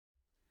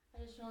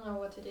I don't know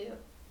what to do.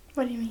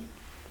 What do you mean?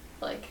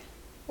 Like,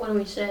 what do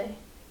we say?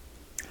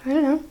 I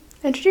don't know.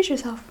 Introduce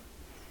yourself.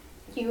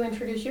 You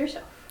introduce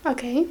yourself.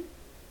 Okay.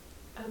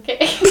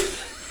 Okay.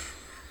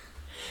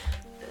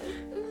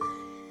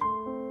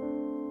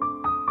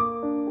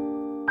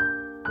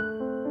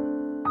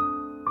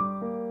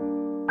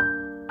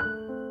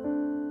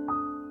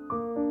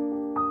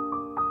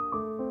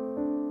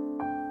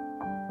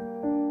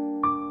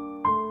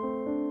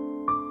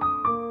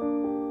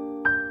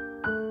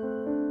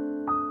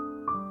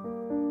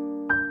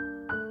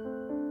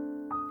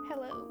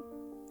 Hello.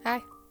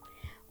 Hi.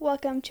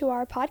 Welcome to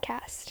our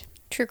podcast.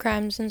 True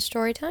Crimes and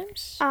Story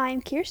Times.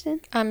 I'm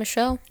Kirsten, I'm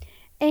Michelle.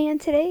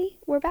 and today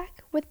we're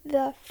back with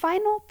the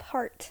final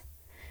part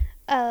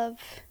of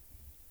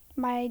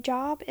My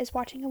Job is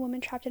Watching a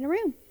Woman Trapped in a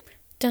Room.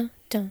 Dun,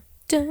 dun,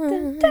 dun.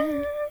 Dun,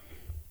 dun.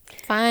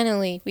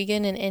 Finally, we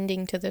get an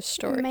ending to this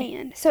story.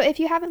 Man. So if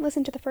you haven't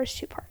listened to the first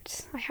two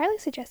parts, I highly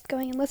suggest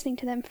going and listening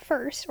to them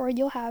first, or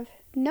you'll have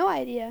no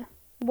idea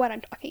what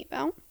I'm talking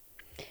about.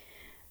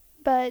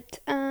 But,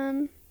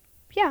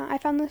 yeah, I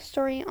found this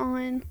story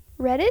on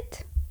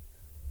Reddit.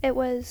 It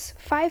was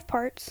 5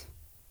 parts,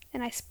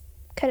 and I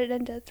cut it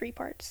into 3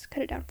 parts.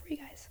 Cut it down for you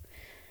guys.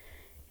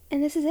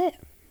 And this is it.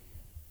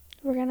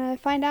 We're gonna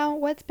find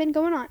out what's been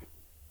going on.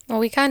 Well,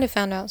 we kind of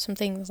found out some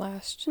things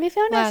last We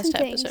found out some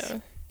episode.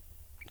 things.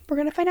 We're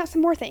gonna find out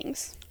some more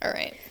things. All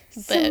right.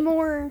 Some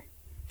more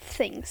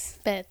things.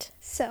 Bet.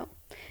 So,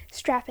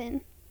 strap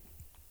in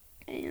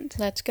and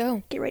Let's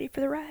go. get ready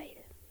for the ride.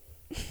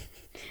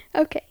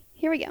 Okay,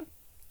 here we go.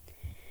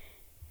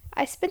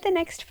 I spent the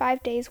next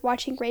 5 days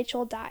watching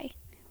Rachel die.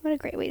 What a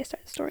great way to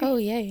start the story. Oh,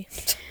 yay.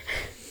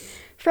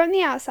 From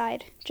the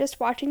outside, just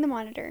watching the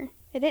monitor,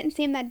 it didn't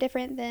seem that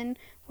different than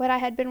what I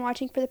had been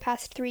watching for the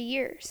past 3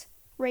 years.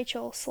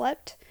 Rachel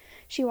slept,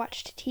 she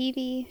watched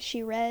TV,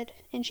 she read,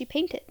 and she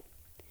painted.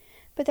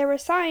 But there were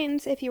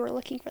signs if you were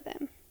looking for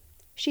them.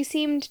 She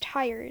seemed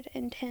tired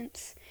and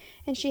tense,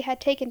 and she had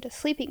taken to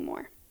sleeping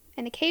more.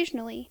 And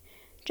occasionally,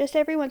 just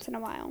every once in a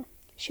while,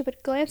 she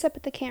would glance up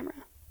at the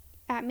camera,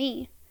 at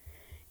me.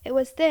 It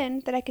was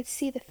then that I could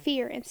see the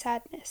fear and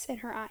sadness in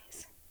her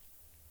eyes.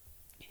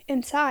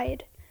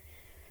 Inside,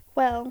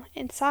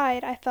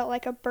 I felt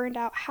like a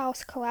burned-out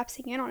house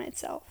collapsing in on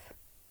itself.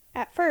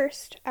 At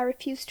first, I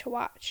refused to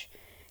watch,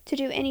 to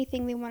do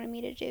anything they wanted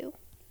me to do.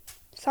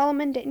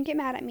 Solomon didn't get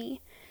mad at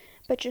me,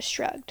 but just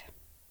shrugged.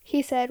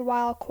 He said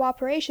while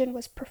cooperation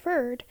was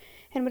preferred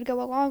and would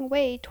go a long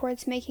way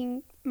towards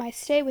making my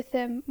stay with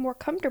them more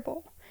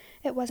comfortable,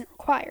 it wasn't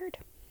required.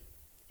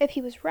 If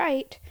he was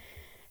right,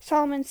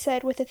 Solomon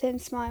said with a thin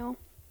smile,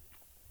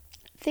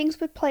 things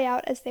would play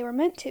out as they were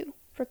meant to,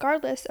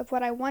 regardless of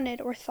what I wanted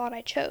or thought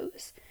I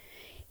chose.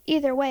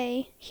 Either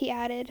way, he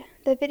added,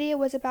 the video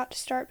was about to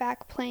start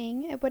back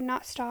playing. It would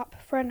not stop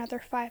for another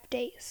 5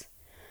 days.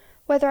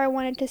 Whether I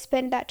wanted to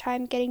spend that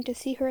time getting to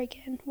see her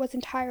again was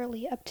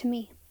entirely up to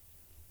me.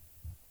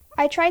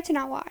 I tried to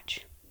not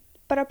watch,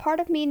 but a part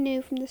of me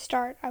knew from the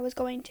start I was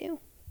going to.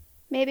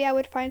 Maybe I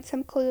would find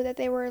some clue that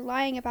they were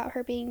lying about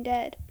her being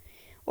dead,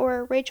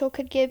 or Rachel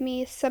could give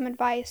me some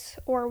advice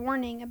or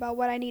warning about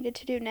what I needed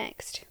to do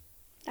next.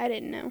 I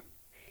didn't know.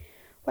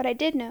 What I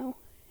did know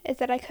is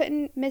that I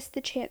couldn't miss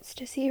the chance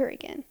to see her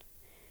again.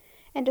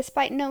 And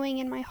despite knowing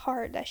in my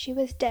heart that she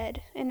was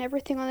dead and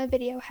everything on the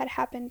video had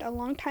happened a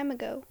long time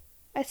ago,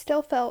 I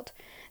still felt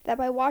that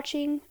by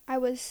watching, I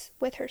was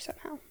with her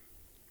somehow.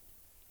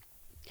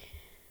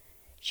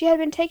 She had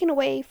been taken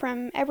away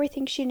from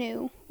everything she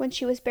knew when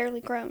she was barely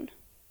grown,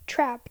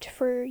 trapped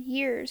for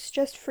years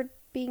just for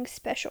being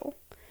special,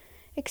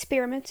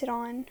 experimented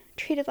on,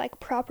 treated like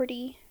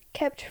property,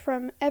 kept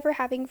from ever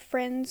having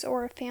friends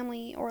or a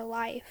family or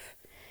life.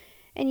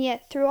 And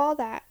yet, through all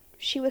that,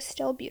 she was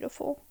still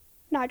beautiful,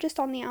 not just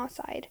on the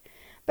outside,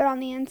 but on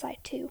the inside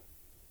too.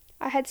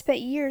 I had spent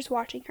years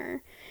watching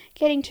her,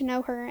 getting to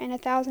know her in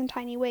 1,000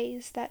 tiny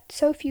ways that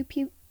so few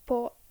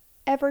people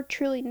ever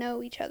truly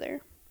know each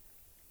other.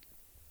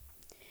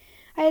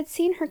 I had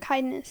seen her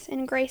kindness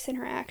and grace in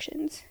her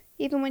actions,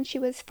 even when she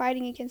was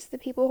fighting against the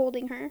people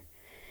holding her.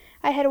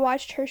 I had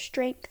watched her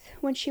strength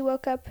when she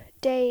woke up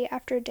day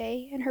after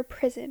day in her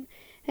prison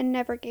and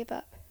never gave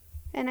up.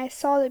 And I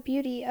saw the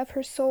beauty of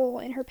her soul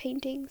in her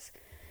paintings,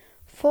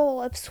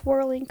 full of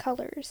swirling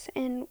colors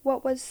and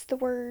what was the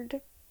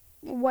word?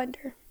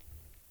 Wonder.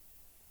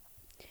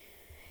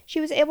 She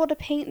was able to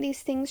paint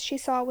these things she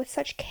saw with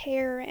such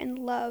care and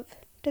love,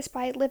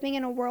 despite living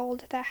in a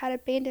world that had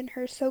abandoned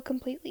her so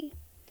completely.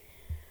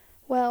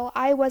 Well,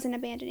 I wasn't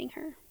abandoning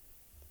her.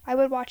 I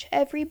would watch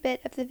every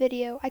bit of the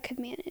video I could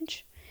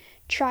manage,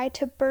 try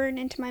to burn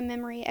into my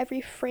memory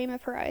every frame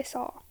of her I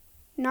saw,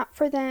 not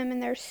for them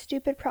and their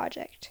stupid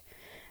project,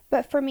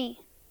 but for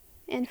me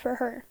and for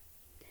her.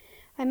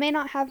 I may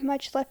not have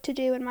much left to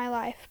do in my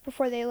life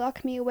before they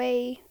lock me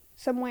away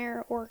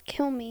somewhere or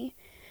kill me,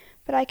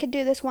 but I could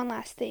do this one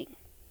last thing.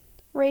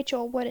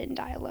 Rachel wouldn't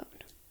die alone.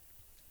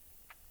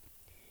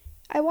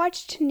 I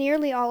watched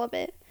nearly all of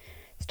it,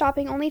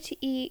 stopping only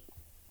to eat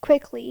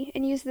quickly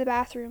and use the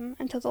bathroom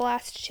until the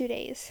last 2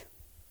 days.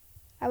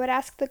 I would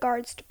ask the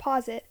guards to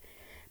pause it,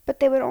 but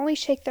they would only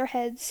shake their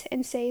heads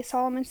and say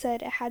Solomon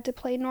said it had to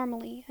play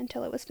normally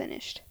until it was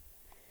finished.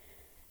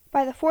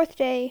 By the 4th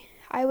day,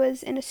 I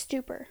was in a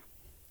stupor.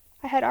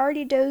 I had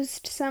already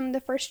dozed some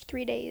the first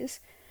 3 days,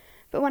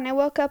 but when I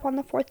woke up on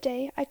the 4th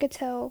day, I could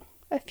tell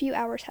a few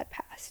hours had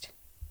passed.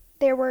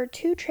 There were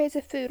 2 trays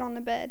of food on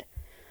the bed,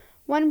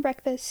 one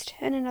breakfast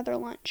and another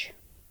lunch.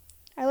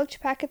 I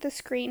looked back at the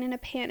screen in a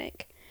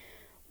panic,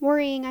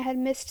 worrying I had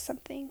missed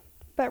something,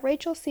 but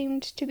Rachel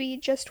seemed to be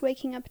just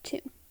waking up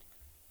too.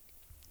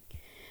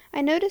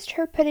 I noticed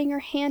her putting her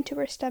hand to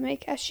her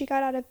stomach as she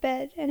got out of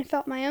bed and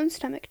felt my own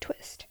stomach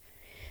twist.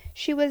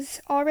 She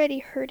was already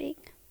hurting.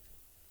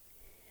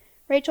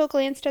 Rachel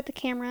glanced at the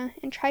camera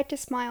and tried to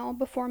smile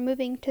before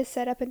moving to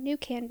set up a new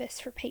canvas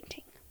for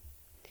painting.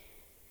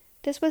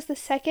 This was the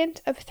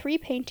second of 3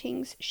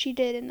 paintings she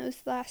did in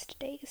those last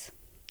days.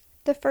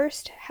 The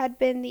first had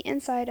been the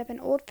inside of an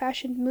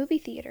old-fashioned movie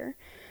theater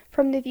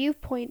from the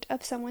viewpoint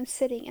of someone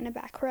sitting in a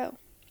back row.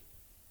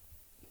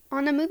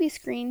 On the movie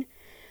screen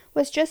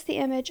was just the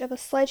image of a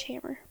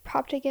sledgehammer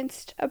propped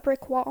against a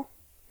brick wall.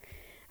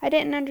 I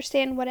didn't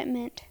understand what it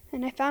meant,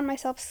 and I found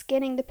myself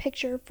scanning the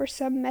picture for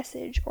some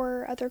message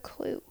or other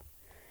clue.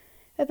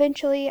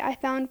 Eventually, I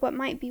found what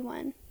might be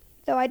one,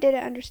 though I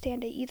didn't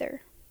understand it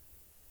either.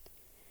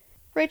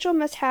 Rachel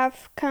must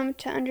have come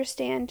to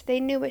understand they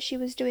knew what she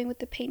was doing with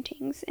the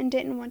paintings and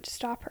didn't want to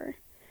stop her,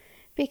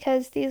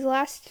 because these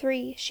last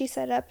 3 she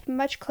set up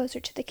much closer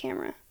to the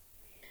camera.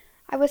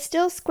 I was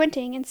still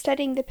squinting and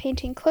studying the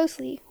painting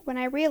closely when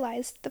I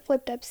realized the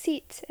flipped-up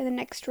seats in the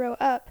next row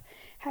up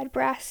had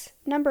brass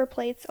number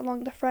plates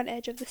along the front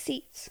edge of the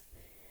seats.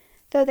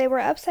 Though they were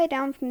upside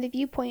down from the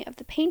viewpoint of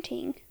the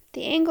painting,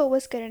 the angle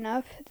was good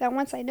enough that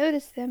once I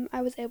noticed them,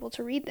 I was able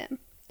to read them.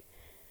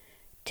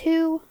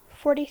 2,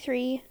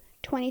 43,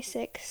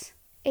 26,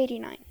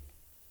 89.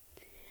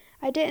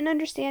 I didn't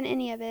understand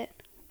any of it,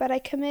 but I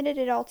committed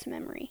it all to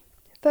memory,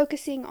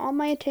 focusing all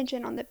my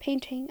attention on the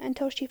painting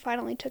until she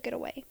finally took it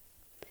away.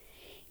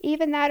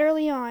 Even that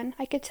early on,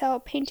 I could tell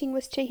painting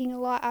was taking a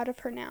lot out of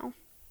her now,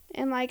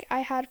 and like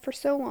I had for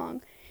so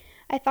long,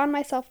 I found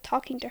myself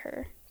talking to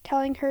her,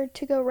 telling her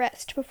to go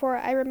rest before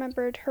I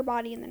remembered her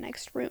body in the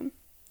next room.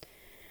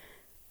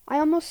 I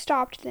almost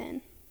stopped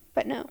then,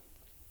 but no.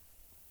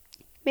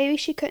 Maybe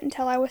she couldn't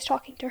tell I was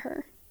talking to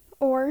her.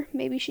 Or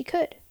maybe she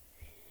could.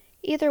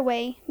 Either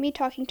way, me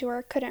talking to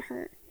her couldn't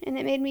hurt, and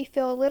it made me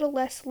feel a little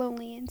less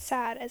lonely and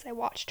sad as I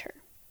watched her.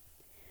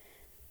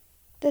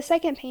 The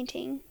second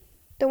painting,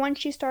 the one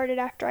she started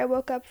after I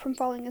woke up from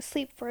falling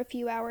asleep for a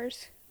few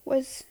hours,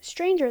 was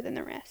stranger than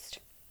the rest.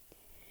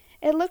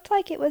 It looked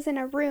like it was in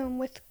a room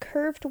with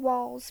curved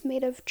walls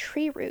made of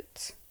tree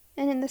roots,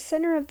 and in the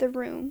center of the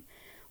room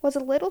was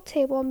a little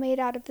table made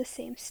out of the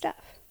same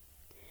stuff.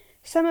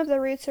 Some of the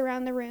roots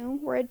around the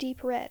room were a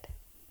deep red,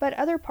 but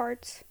other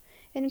parts,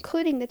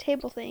 including the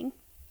table thing,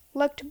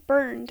 looked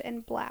burned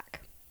and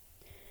black.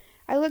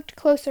 I looked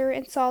closer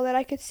and saw that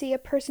I could see a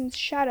person's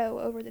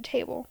shadow over the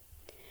table,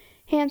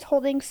 hands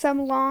holding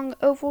some long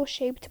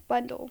oval-shaped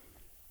bundle.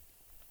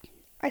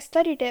 I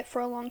studied it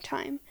for a long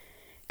time,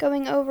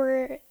 going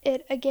over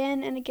it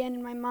again and again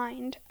in my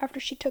mind after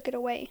she took it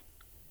away.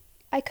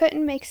 I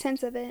couldn't make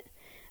sense of it,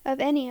 of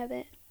any of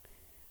it.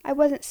 I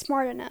wasn't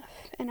smart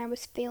enough, and I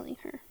was failing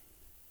her.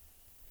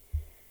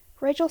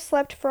 Rachel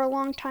slept for a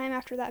long time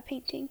after that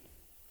painting.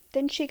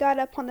 Then she got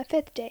up on the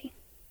 5th day,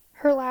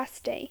 her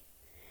last day,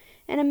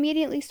 and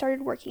immediately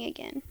started working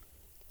again.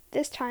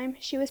 This time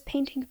she was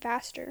painting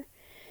faster,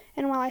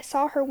 and while I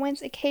saw her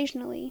wince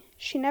occasionally,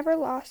 she never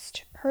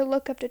lost her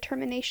look of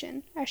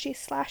determination as she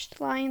slashed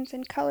lines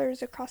and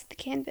colors across the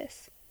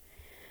canvas.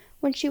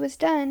 When she was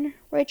done,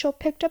 Rachel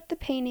picked up the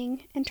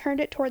painting and turned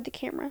it toward the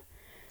camera,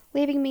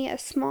 leaving me a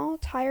small,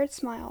 tired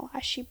smile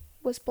as she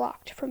was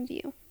blocked from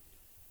view.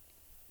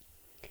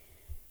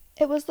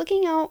 It was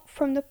looking out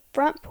from the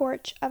front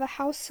porch of a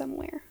house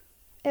somewhere.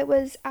 It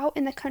was out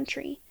in the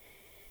country,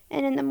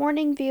 and in the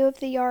morning view of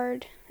the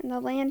yard and the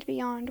land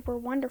beyond were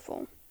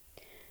wonderful.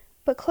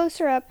 But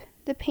closer up,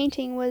 the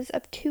painting was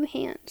of 2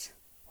 hands,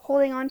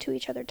 holding on to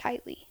each other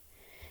tightly.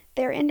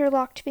 Their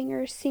interlocked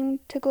fingers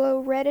seemed to glow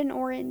red and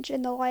orange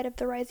in the light of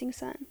the rising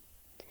sun.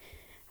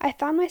 I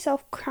found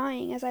myself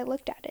crying as I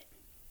looked at it.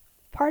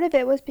 Part of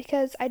it was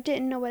because I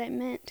didn't know what it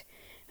meant,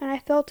 and I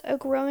felt a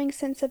growing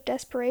sense of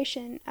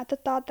desperation at the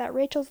thought that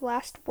Rachel's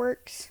last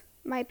works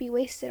might be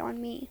wasted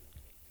on me.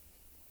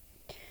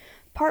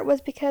 Part was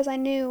because I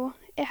knew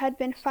it had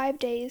been 5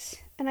 days,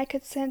 and I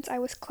could sense I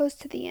was close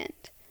to the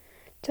end,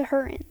 to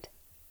her end.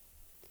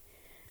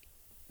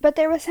 But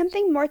there was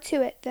something more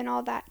to it than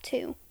all that,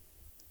 too.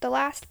 The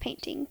last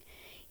painting,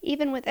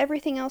 even with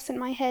everything else in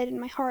my head and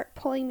my heart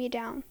pulling me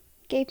down,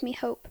 gave me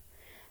hope.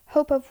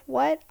 Hope of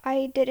what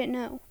I didn't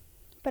know.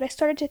 But I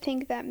started to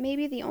think that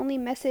maybe the only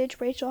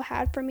message Rachel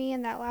had for me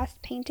in that last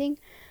painting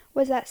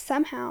was that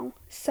somehow,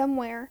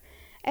 somewhere,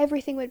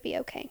 everything would be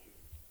okay.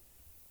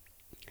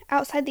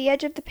 Outside the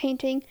edge of the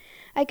painting,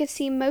 I could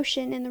see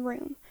motion in the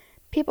room,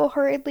 people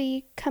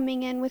hurriedly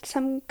coming in with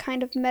some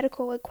kind of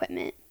medical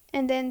equipment,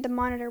 and then the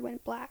monitor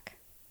went black.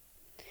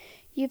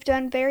 You've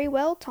done very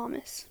well,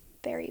 Thomas.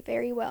 Very,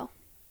 very well.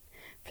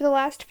 For the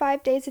last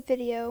 5 days of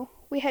video,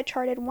 we had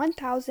charted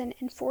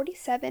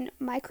 1,047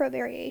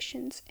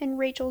 micro-variations in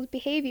Rachel's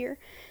behavior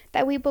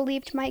that we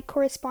believed might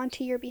correspond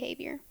to your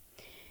behavior,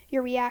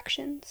 your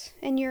reactions,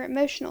 and your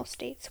emotional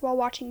states while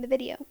watching the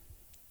video.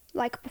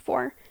 Like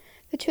before,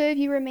 the two of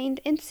you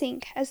remained in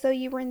sync as though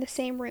you were in the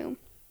same room.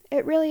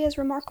 It really is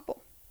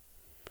remarkable.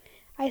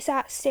 I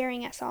sat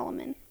staring at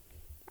Solomon.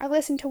 I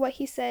listened to what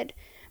he said,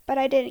 but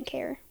I didn't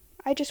care.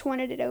 I just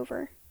wanted it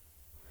over.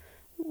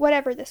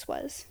 Whatever this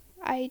was,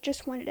 I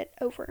just wanted it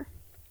over.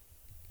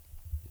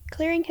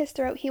 Clearing his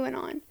throat, he went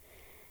on.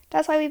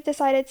 That's why we've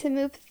decided to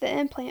move the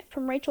implant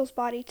from Rachel's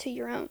body to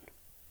your own.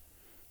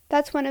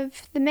 That's one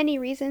of the many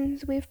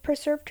reasons we've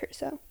preserved her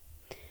so.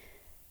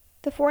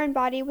 The foreign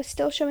body was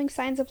still showing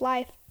signs of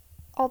life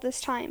all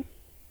this time,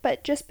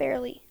 but just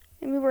barely,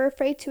 and we were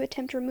afraid to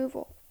attempt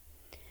removal.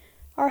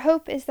 Our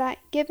hope is that,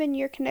 given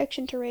your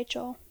connection to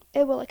Rachel,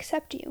 it will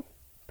accept you,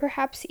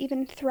 perhaps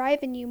even thrive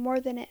in you more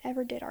than it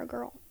ever did our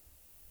girl.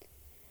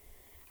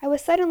 I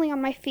was suddenly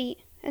on my feet,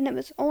 and it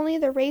was only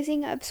the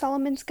raising of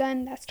Solomon's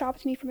gun that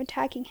stopped me from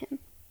attacking him.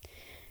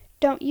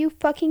 Don't you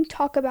fucking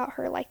talk about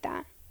her like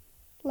that.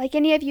 Like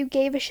any of you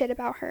gave a shit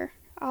about her.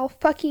 I'll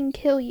fucking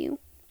kill you.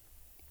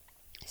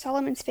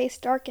 Solomon's face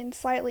darkened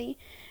slightly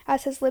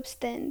as his lips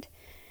thinned.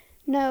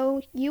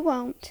 No, you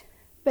won't.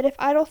 But if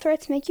idle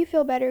threats make you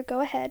feel better, go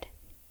ahead.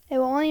 It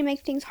will only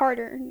make things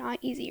harder, not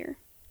easier.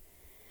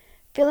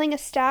 Feeling a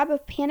stab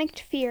of panicked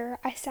fear,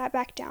 I sat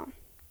back down.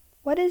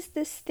 What is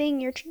this thing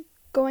you're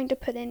going to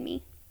put in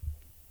me?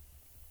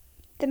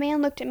 The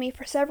man looked at me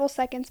for several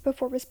seconds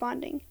before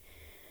responding.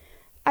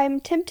 I'm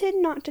tempted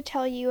not to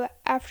tell you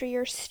after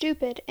your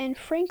stupid and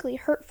frankly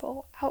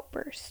hurtful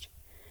outburst.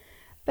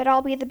 But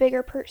I'll be the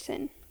bigger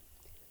person.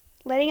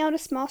 Letting out a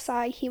small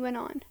sigh, he went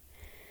on.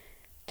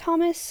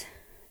 Thomas,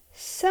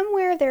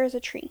 somewhere there is a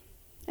tree.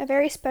 A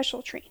very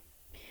special tree.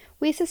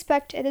 We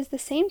suspect it is the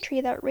same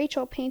tree that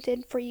Rachel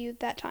painted for you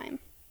that time,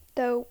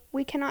 though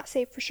we cannot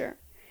say for sure,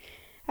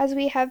 as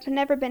we have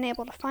never been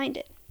able to find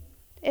it.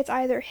 It's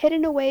either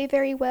hidden away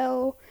very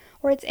well,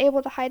 or it's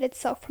able to hide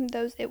itself from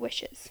those it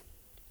wishes.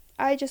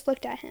 I just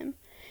looked at him,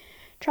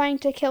 trying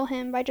to kill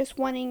him by just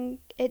wanting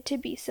it to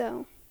be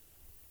so.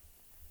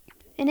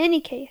 In any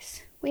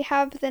case, we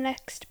have the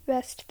next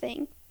best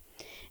thing,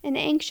 an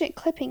ancient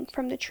clipping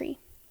from the tree,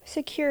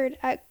 secured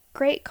at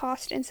great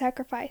cost and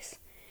sacrifice,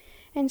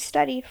 and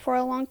studied for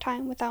a long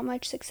time without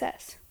much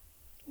success.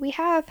 We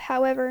have,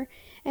 however,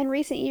 in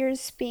recent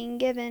years been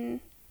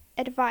given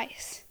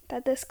advice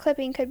that this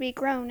clipping could be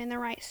grown in the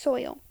right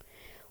soil.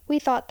 We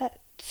thought that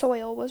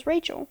soil was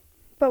Rachel,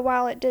 but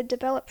while it did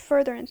develop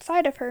further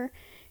inside of her,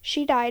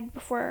 she died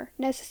before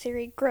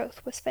necessary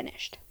growth was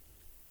finished.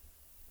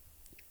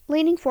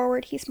 Leaning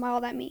forward, he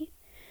smiled at me.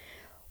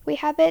 We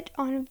have it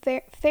on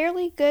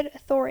fairly good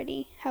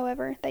authority,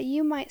 however, that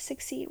you might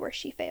succeed where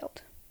she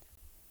failed.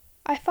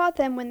 I fought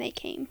them when they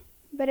came,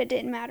 but it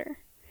didn't matter.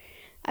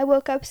 I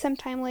woke up some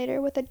time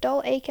later with a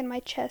dull ache in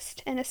my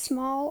chest and a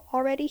small,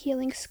 already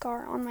healing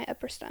scar on my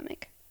upper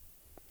stomach.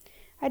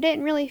 I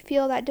didn't really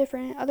feel that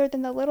different other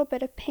than the little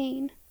bit of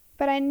pain,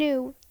 but I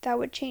knew that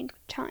would change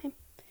with time.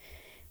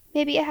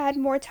 Maybe I had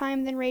more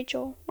time than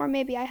Rachel, or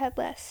maybe I had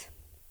less.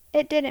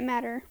 It didn't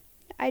matter.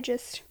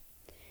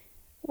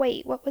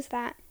 Wait, what was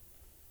that?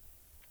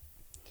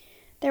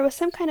 There was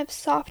some kind of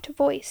soft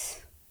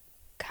voice.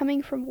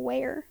 Coming from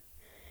where?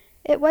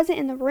 It wasn't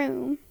in the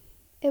room.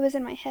 It was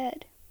in my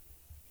head.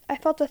 I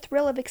felt a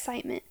thrill of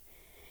excitement.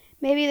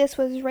 Maybe this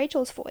was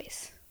Rachel's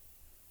voice.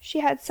 She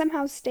had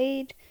somehow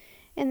stayed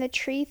in the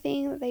tree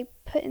thing that they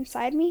put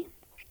inside me.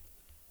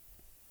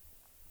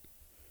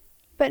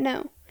 But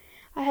no,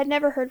 I had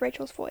never heard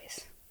Rachel's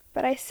voice.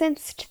 But I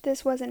sensed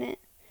this wasn't it.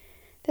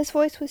 This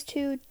voice was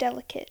too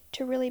delicate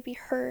to really be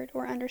heard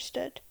or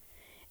understood,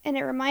 and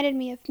it reminded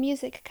me of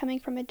music coming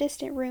from a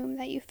distant room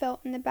that you felt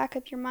in the back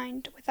of your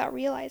mind without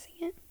realizing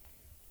it.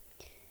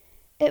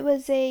 It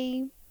was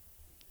a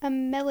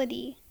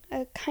melody,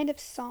 a kind of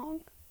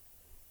song,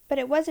 but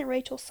it wasn't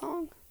Rachel's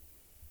song.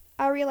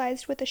 I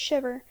realized with a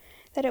shiver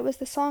that it was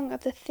the song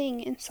of the thing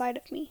inside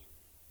of me.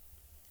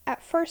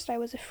 At first I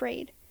was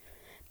afraid,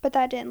 but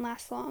that didn't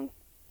last long.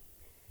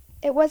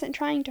 It wasn't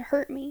trying to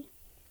hurt me.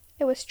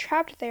 It was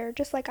trapped there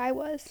just like I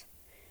was.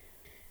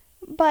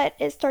 But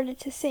it started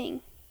to sing.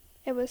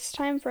 It was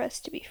time for us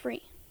to be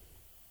free.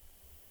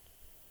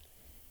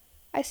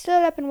 I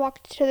stood up and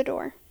walked to the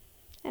door,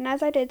 and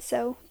as I did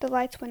so, the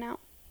lights went out.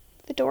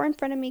 The door in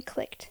front of me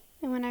clicked,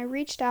 and when I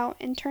reached out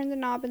and turned the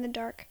knob in the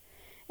dark,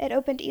 it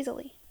opened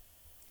easily.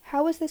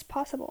 How was this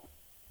possible?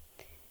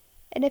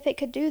 And if it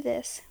could do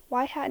this,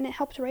 why hadn't it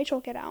helped Rachel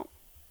get out?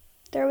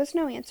 There was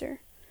no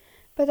answer,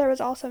 but there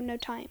was also no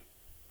time.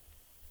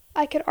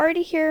 I could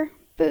already hear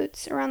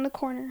boots around the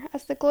corner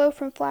as the glow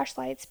from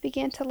flashlights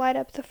began to light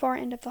up the far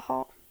end of the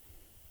hall.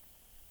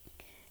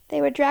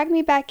 They would drag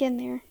me back in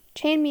there,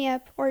 chain me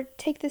up, or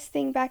take this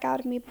thing back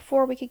out of me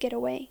before we could get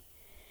away.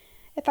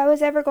 If I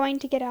was ever going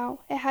to get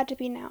out, it had to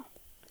be now.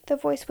 The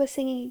voice was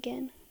singing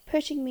again,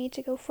 pushing me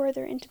to go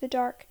further into the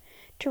dark,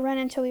 to run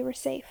until we were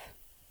safe.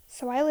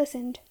 So I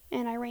listened,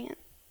 and I ran.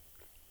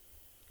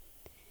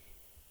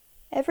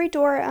 Every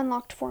door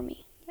unlocked for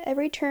me.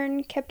 Every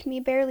turn kept me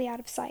barely out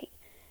of sight.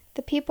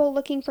 The people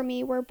looking for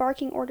me were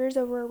barking orders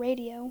over a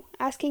radio,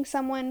 asking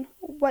someone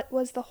what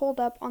was the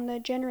holdup on the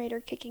generator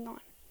kicking on.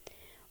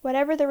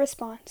 Whatever the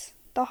response,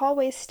 the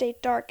hallways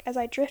stayed dark as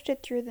I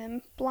drifted through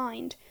them,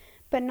 blind,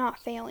 but not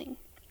failing.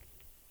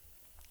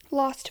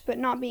 Lost, but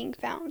not being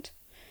found.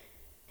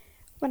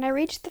 When I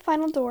reached the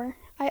final door,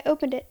 I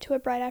opened it to a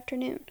bright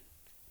afternoon.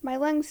 My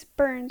lungs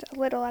burned a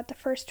little at the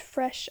first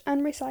fresh,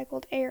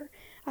 unrecycled air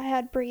I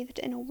had breathed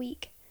in a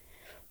week.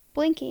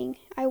 Blinking,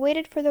 I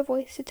waited for the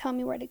voice to tell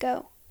me where to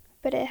go,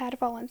 but it had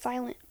fallen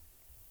silent.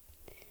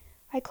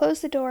 I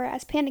closed the door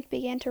as panic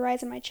began to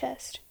rise in my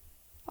chest.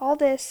 All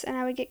this, and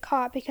I would get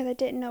caught because I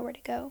didn't know where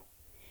to go.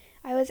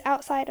 I was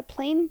outside a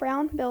plain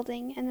brown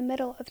building in the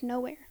middle of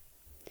nowhere.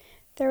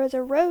 There was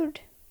a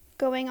road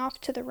going off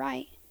to the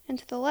right, and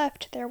to the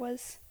left there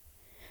was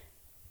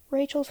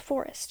Rachel's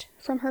forest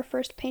from her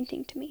first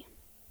painting to me.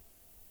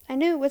 I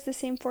knew it was the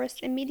same forest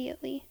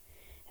immediately,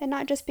 and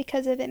not just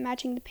because of it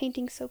matching the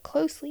painting so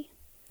closely.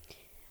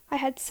 I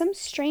had some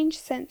strange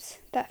sense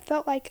that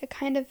felt like a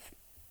kind of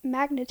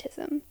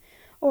magnetism,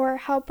 or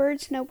how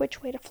birds know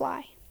which way to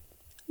fly.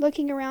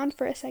 Looking around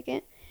for a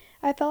second,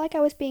 I felt like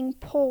I was being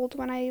pulled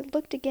when I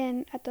looked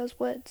again at those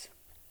woods.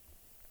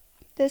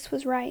 This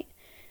was right.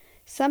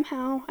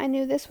 Somehow, I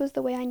knew this was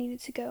the way I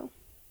needed to go.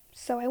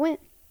 So I went.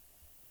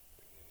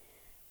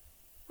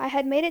 I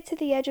had made it to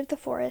the edge of the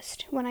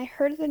forest when I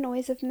heard the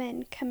noise of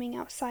men coming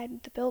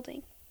outside the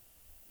building.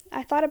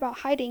 I thought about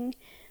hiding,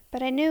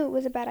 but I knew it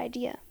was a bad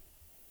idea.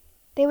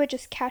 They would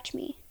just catch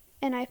me,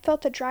 and I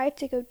felt a drive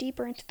to go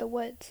deeper into the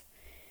woods.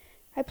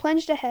 I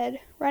plunged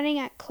ahead, running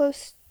at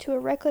close to a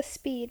reckless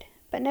speed,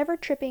 but never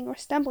tripping or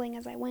stumbling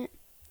as I went.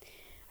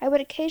 I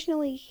would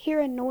occasionally hear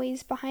a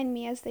noise behind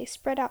me as they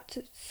spread out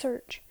to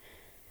search,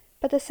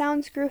 but the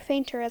sounds grew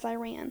fainter as I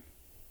ran.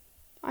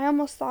 I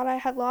almost thought I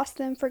had lost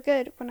them for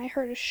good when I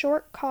heard a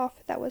short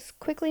cough that was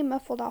quickly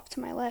muffled off to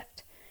my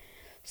left.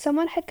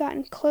 Someone had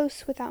gotten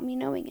close without me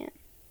knowing it.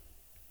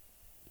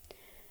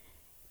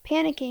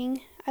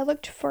 Panicking, I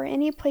looked for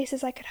any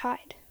places I could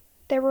hide.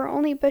 There were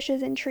only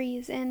bushes and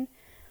trees, and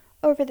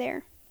over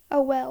there,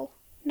 a well,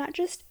 not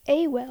just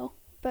a well,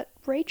 but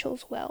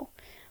Rachel's well,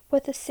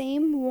 with the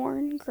same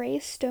worn gray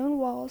stone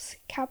walls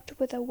capped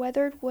with a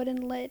weathered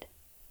wooden lid.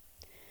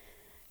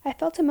 I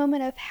felt a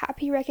moment of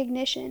happy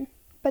recognition,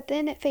 but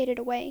then it faded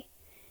away.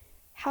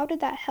 How did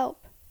that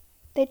help?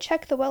 They'd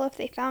check the well if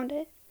they found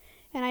it,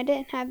 and I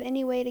didn't have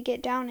any way to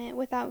get down it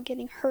without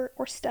getting hurt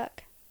or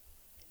stuck.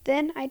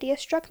 Then idea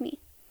struck me.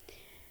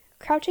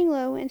 Crouching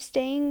low and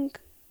staying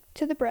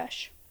to the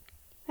brush,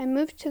 I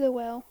moved to the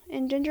well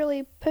and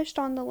gingerly pushed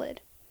on the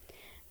lid.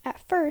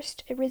 At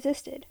first, it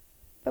resisted,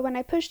 but when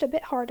I pushed a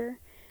bit harder,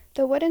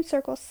 the wooden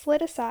circle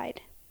slid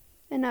aside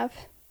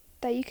enough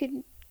that you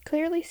could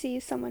clearly see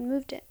someone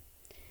moved it.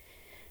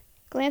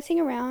 Glancing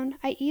around,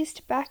 I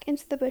eased back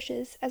into the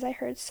bushes as I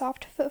heard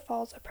soft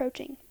footfalls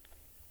approaching.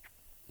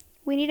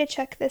 We need to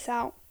check this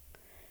out.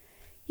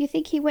 You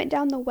think he went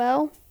down the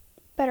well?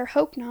 Better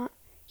hope not.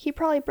 He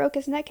probably broke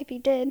his neck if he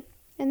did,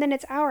 and then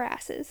it's our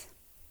asses.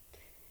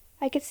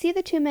 I could see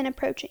the two men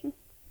approaching.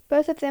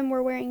 Both of them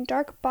were wearing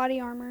dark body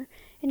armor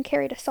and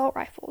carried assault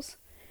rifles.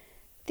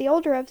 The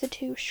older of the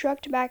two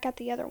shrugged back at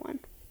the other one.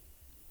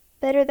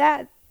 Better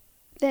that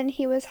than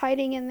he was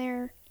hiding in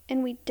there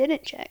and we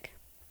didn't check.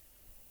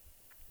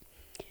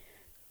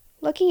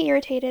 Looking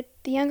irritated,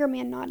 the younger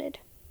man nodded.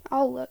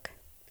 I'll look.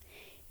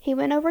 He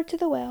went over to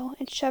the well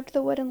and shoved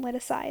the wooden lid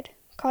aside,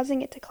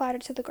 causing it to clatter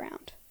to the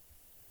ground.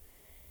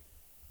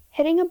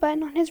 Hitting a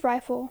button on his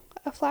rifle,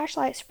 a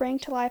flashlight sprang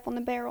to life on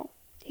the barrel.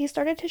 He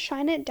started to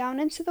shine it down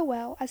into the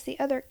well as the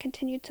other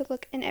continued to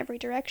look in every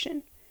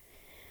direction.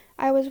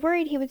 I was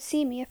worried he would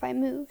see me if I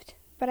moved,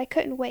 but I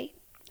couldn't wait.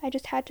 I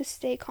just had to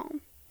stay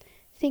calm,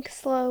 think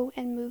slow,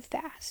 and move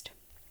fast.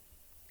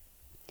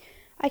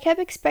 I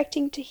kept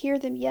expecting to hear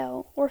them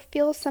yell or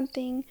feel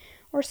something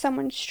or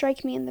someone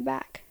strike me in the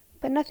back,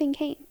 but nothing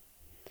came.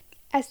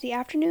 As the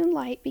afternoon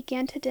light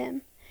began to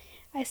dim,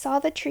 I saw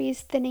the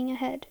trees thinning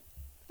ahead.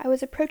 I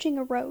was approaching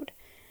a road.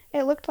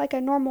 It looked like a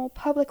normal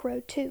public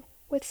road, too,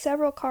 with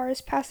several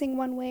cars passing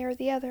one way or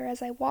the other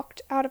as I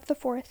walked out of the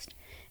forest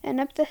and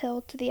up the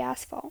hill to the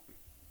asphalt.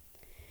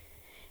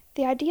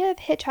 The idea of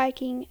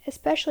hitchhiking,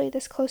 especially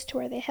this close to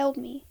where they held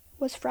me,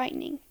 was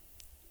frightening,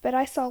 but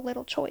I saw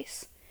little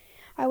choice.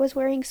 I was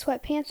wearing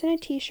sweatpants and a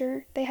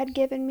t-shirt they had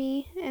given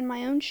me and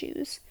my own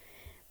shoes,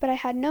 but I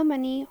had no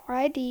money or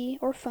ID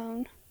or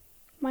phone.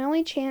 My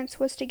only chance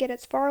was to get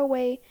as far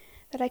away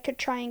that I could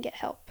try and get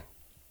help.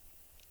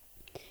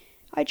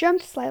 I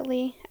jumped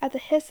slightly at the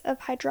hiss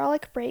of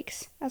hydraulic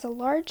brakes as a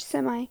large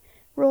semi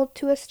rolled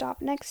to a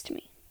stop next to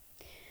me.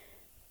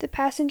 The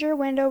passenger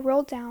window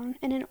rolled down,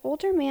 and an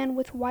older man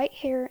with white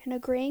hair and a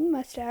graying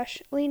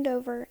mustache leaned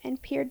over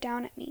and peered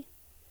down at me.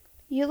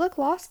 You look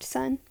lost,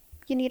 son.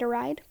 You need a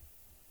ride?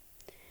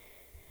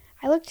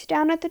 I looked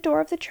down at the door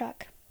of the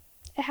truck.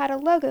 It It had a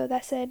logo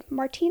that said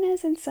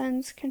Martinez and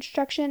Sons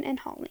Construction and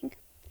Hauling.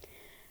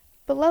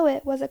 Below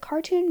it was a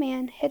cartoon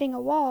man hitting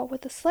a wall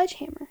with a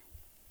sledgehammer.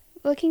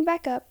 Looking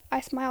back up, I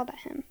smiled at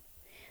him.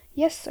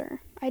 Yes,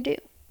 sir, I do.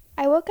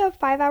 I woke up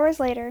 5 hours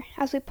later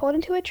as we pulled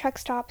into a truck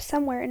stop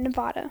somewhere in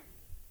Nevada.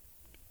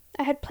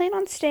 I had planned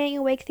on staying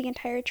awake the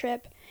entire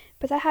trip,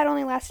 but that had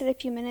only lasted a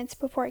few minutes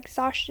before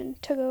exhaustion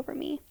took over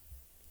me.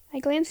 I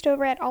glanced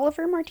over at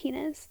Oliver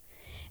Martinez,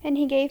 and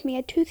he gave me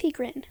a toothy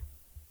grin.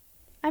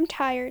 I'm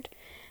tired,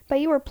 but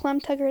you were plumb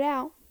tuggered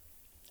out.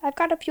 I've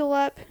got to fuel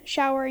up,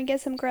 shower, and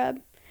get some grub.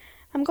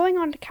 I'm going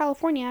on to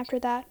California after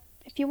that.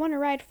 If you want to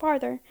ride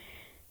farther,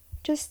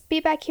 just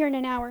be back here in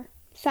an hour.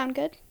 Sound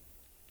good?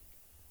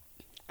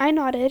 I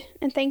nodded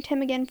and thanked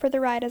him again for the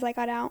ride as I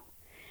got out.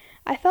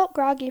 I felt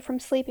groggy from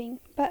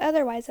sleeping, but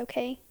otherwise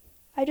okay.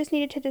 I just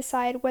needed to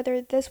decide whether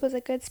this was a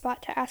good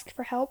spot to ask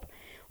for help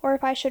or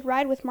if I should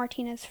ride with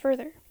Martinez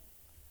further.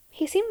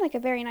 He seemed like a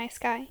very nice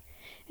guy,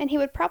 and he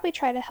would probably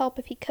try to help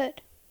if he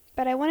could,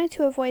 but I wanted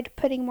to avoid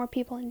putting more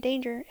people in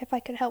danger if I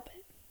could help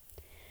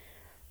it.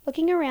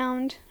 Looking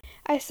around,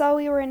 I saw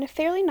we were in a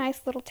fairly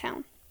nice little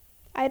town.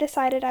 I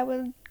decided I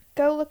would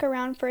go look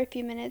around for a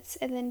few minutes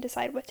and then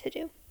decide what to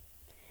do.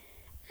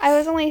 I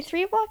was only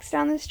 3 blocks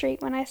down the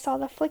street when I saw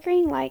the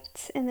flickering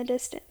lights in the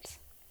distance.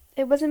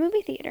 It was a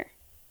movie theater.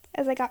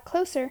 As I got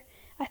closer,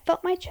 I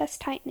felt my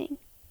chest tightening.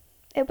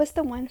 It was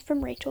the one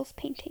from Rachel's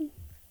painting.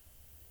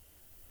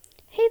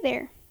 Hey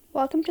there,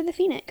 welcome to the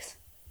Phoenix.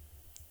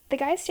 The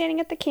guy standing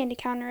at the candy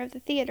counter of the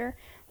theater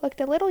looked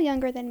a little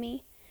younger than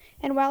me,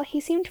 and while he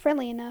seemed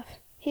friendly enough,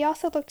 he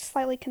also looked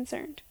slightly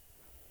concerned.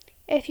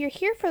 If you're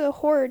here for the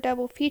horror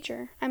double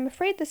feature, I'm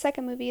afraid the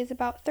second movie is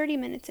about 30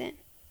 minutes in.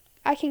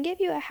 I can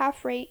give you a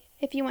half rate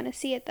if you want to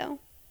see it, though.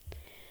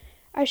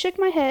 I shook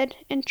my head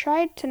and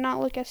tried to not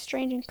look as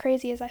strange and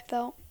crazy as I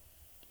felt.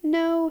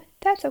 No,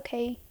 that's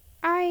okay.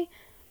 I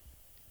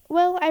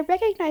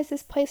recognize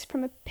this place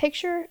from a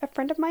picture a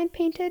friend of mine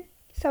painted,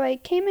 so I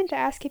came in to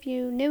ask if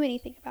you knew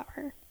anything about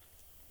her.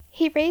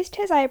 He raised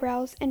his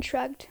eyebrows and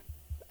shrugged.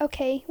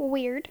 Okay,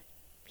 weird.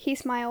 He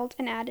smiled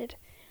and added,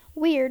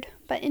 weird,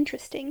 but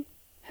interesting.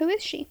 Who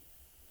is she?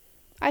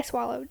 I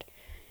swallowed.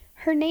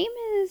 Her name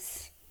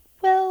is,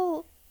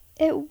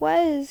 it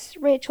was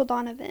Rachel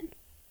Donovan.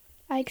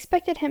 I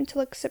expected him to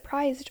look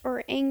surprised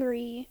or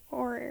angry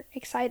or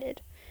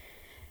excited,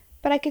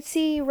 but I could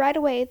see right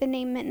away the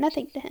name meant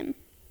nothing to him.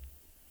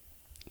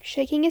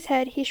 Shaking his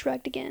head, he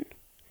shrugged again.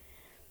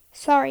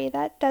 Sorry,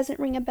 that doesn't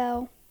ring a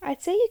bell.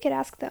 I'd say you could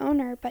ask the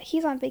owner, but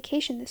he's on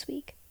vacation this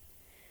week.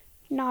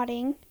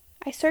 Nodding,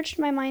 I searched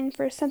my mind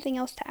for something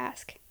else to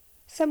ask.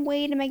 Some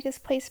way to make this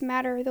place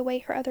matter the way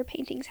her other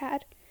paintings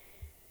had.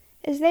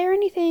 Is there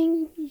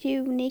anything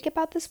unique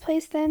about this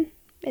place, then?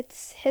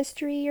 Its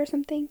history or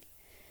something?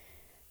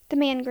 The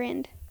man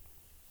grinned.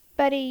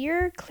 Buddy,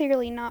 you're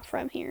clearly not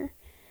from here.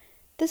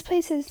 This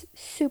place is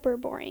super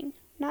boring.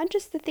 Not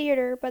just the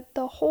theater, but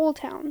the whole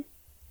town.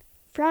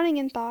 Frowning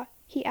in thought,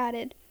 he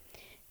added,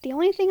 the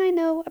only thing I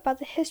know about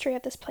the history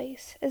of this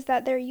place is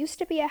that there used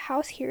to be a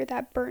house here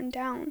that burned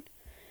down.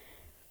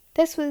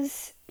 This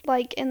was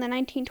like in the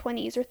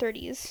 1920s or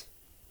 30s,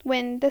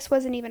 when this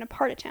wasn't even a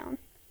part of town.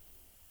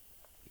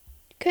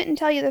 Couldn't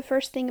tell you the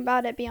first thing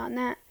about it beyond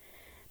that,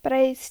 but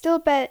I still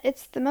bet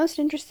it's the most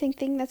interesting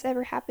thing that's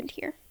ever happened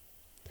here.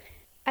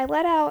 I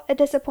let out a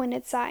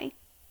disappointed sigh.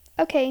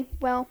 Okay,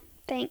 well,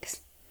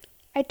 thanks.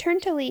 I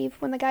turned to leave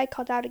when the guy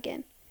called out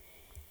again.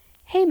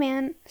 Hey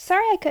man,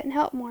 sorry I couldn't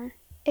help more.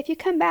 If you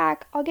come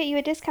back, I'll get you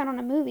a discount on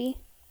a movie.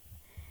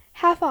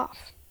 Half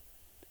off.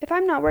 If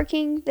I'm not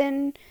working,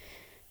 then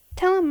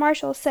tell him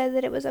Marshall said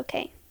that it was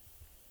okay.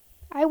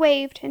 I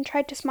waved and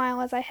tried to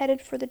smile as I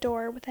headed for the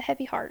door with a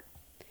heavy heart.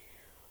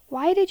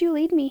 Why did you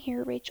lead me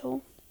here,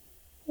 Rachel?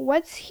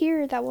 What's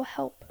here that will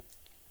help?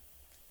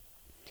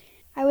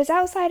 I was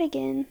outside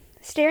again,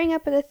 staring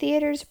up at the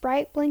theater's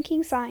bright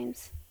blinking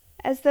signs,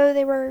 as though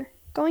they were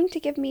going to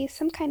give me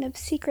some kind of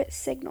secret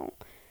signal,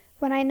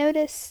 when I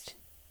noticed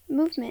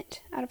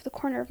movement out of the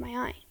corner of my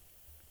eye.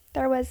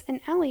 There was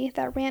an alley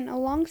that ran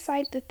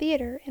alongside the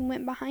theater and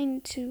went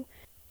behind to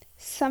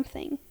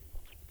something.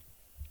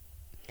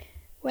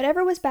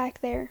 Whatever was back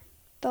there,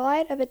 the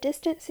light of a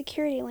distant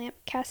security lamp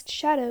cast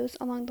shadows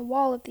along the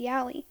wall of the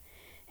alley,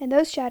 and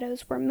those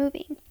shadows were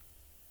moving.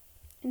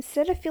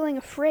 Instead of feeling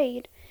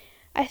afraid,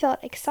 I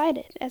felt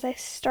excited as I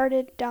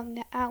started down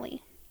the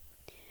alley.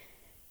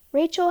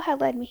 Rachel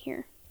had led me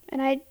here,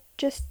 and I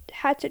just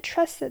had to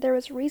trust that there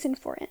was a reason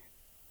for it.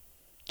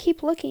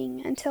 Keep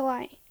looking until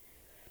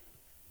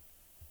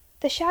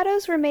The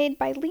shadows were made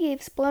by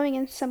leaves blowing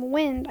in some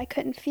wind I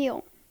couldn't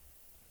feel.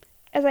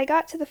 As I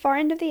got to the far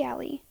end of the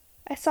alley,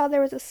 I saw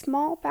there was a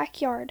small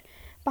backyard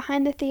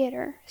behind the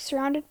theater,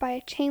 surrounded by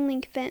a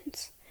chain-link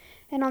fence,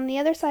 and on the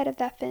other side of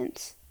that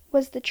fence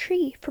was the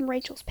tree from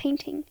Rachel's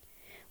painting,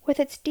 with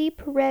its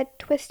deep red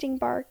twisting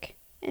bark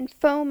and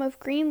foam of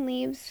green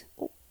leaves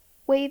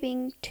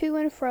waving to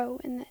and fro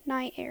in the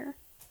night air.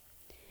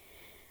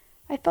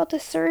 I felt a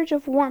surge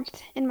of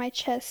warmth in my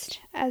chest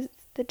as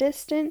the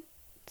distant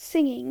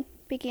singing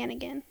began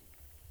again.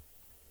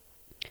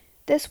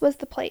 This was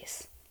the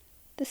place.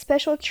 The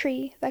special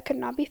tree that could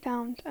not be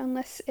found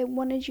unless it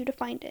wanted you to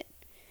find it.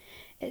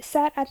 It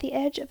sat at the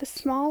edge of a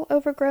small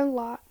overgrown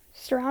lot,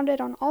 surrounded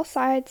on all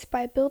sides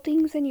by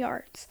buildings and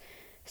yards,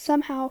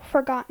 somehow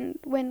forgotten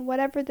when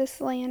whatever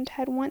this land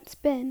had once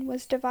been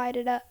was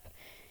divided up,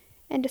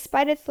 and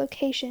despite its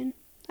location,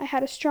 I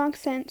had a strong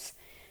sense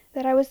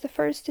that I was the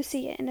first to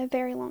see it in a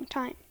very long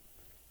time.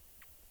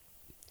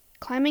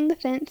 Climbing the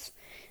fence,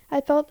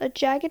 I felt a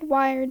jagged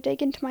wire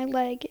dig into my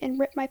leg and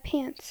rip my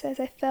pants as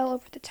I fell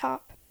over the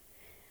top.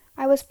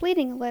 I was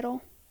bleeding a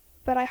little,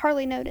 but I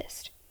hardly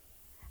noticed.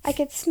 I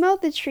could smell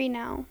the tree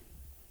now,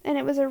 and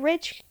it was a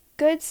rich,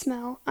 good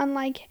smell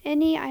unlike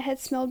any I had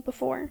smelled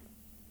before.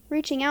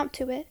 Reaching out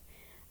to it,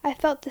 I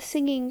felt the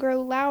singing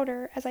grow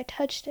louder as I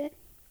touched it.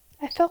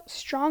 I felt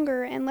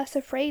stronger and less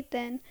afraid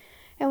then,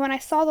 and when I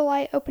saw the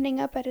light opening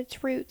up at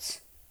its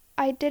roots,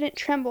 I didn't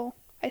tremble,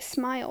 I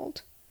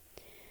smiled.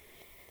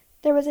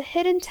 There was a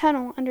hidden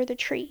tunnel under the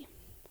tree,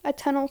 a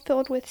tunnel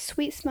filled with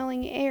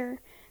sweet-smelling air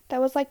that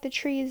was like the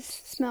tree's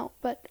smell,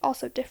 but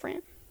also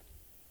different.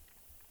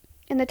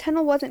 And the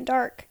tunnel wasn't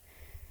dark.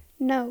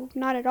 No,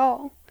 not at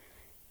all.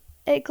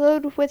 It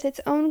glowed with its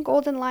own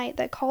golden light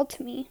that called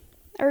to me,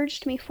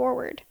 urged me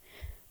forward.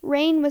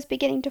 Rain was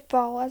beginning to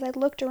fall as I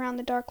looked around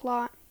the dark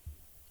lot.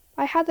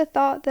 I had the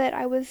thought that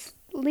I was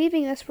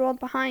leaving this world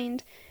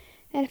behind,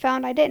 and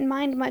found I didn't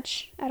mind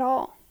much at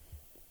all.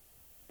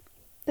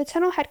 The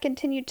tunnel had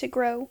continued to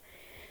grow,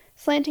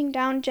 slanting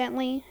down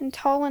gently and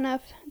tall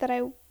enough that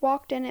I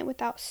walked in it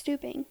without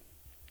stooping.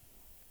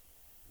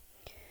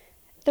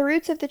 The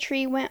roots of the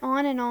tree went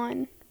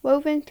on,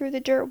 woven through the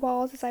dirt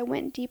walls as I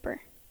went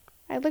deeper.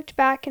 I looked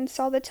back and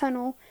saw the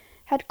tunnel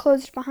had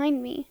closed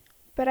behind me,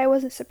 but I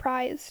wasn't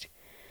surprised.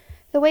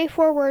 The way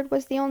forward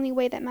was the only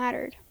way that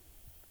mattered.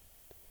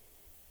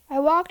 I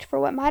walked for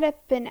what might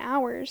have been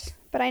hours,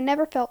 but I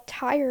never felt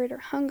tired or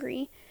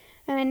hungry,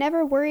 and I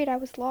never worried I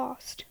was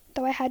lost,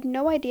 though I had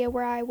no idea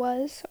where I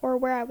was or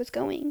where I was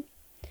going.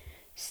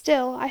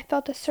 Still, I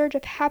felt a surge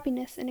of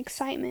happiness and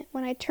excitement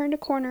when I turned a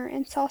corner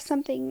and saw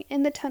something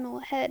in the tunnel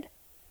ahead.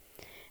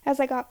 As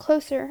I got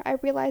closer, I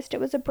realized it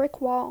was a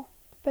brick wall,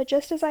 but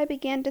just as I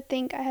began to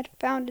think I had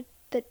found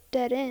the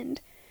dead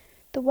end,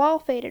 the wall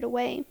faded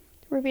away,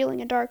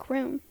 revealing a dark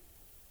room.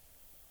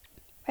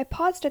 I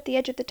paused at the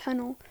edge of the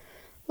tunnel,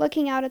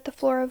 looking out at the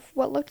floor of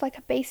what looked like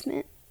a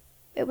basement.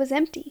 It was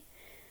empty,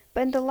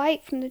 but in the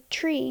light from the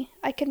tree,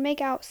 I could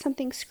make out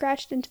something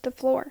scratched into the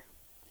floor.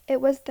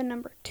 It was the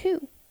number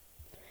 2.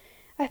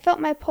 I felt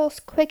my pulse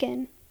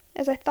quicken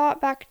as I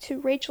thought back to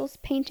Rachel's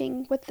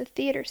painting with the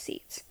theater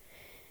seats,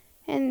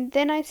 and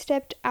then I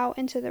stepped out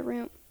into the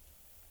room.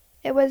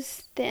 It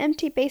was the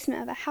empty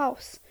basement of a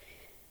house,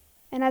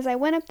 and as I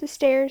went up the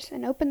stairs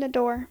and opened the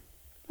door,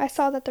 I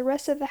saw that the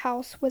rest of the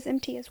house was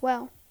empty as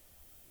well.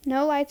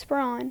 No lights were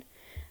on,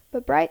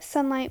 but bright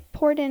sunlight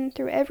poured in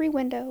through every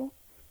window,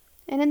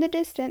 and in the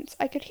distance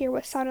I could hear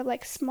what sounded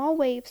like small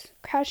waves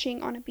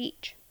crashing on a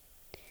beach.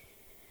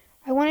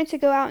 I wanted to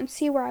go out and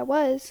see where I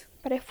was,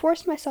 but I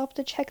forced myself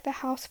to check the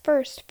house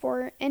first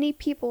for any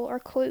people or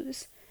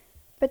clues,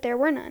 but there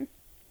were none.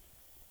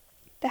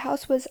 The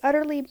house was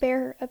utterly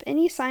bare of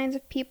any signs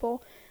of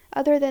people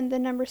other than the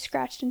number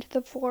scratched into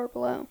the floor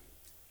below.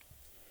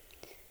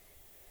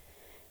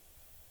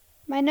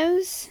 My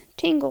nose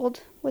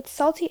tingled with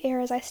salty air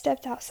as I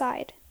stepped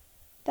outside.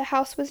 The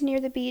house was near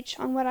the beach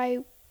on what I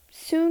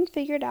soon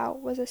figured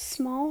out was a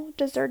small,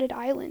 deserted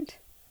island,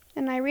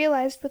 and I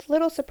realized with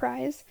little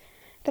surprise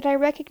that I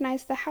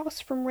recognized the house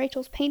from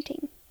Rachel's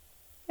painting.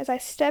 As I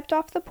stepped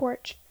off the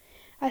porch,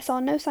 I saw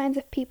no signs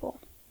of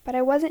people, but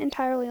I wasn't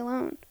entirely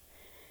alone,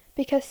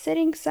 because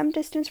sitting some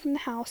distance from the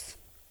house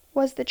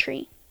was the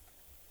tree.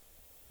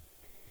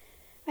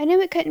 I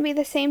knew it couldn't be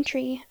the same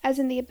tree as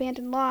in the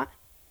abandoned lot,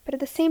 but at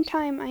the same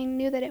time I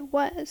knew that it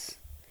was,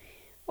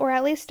 or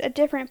at least a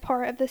different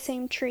part of the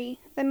same tree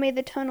that made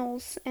the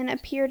tunnels and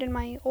appeared in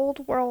my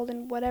old world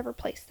in whatever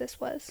place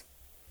this was.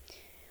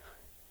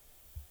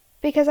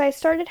 Because I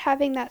started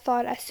having that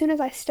thought as soon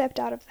as I stepped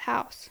out of the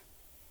house.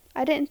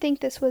 I didn't think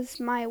this was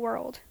my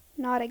world,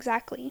 not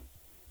exactly.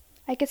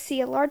 I could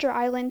see a larger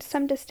island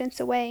some distance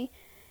away,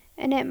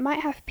 and it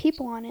might have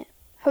people on it,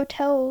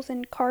 hotels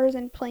and cars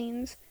and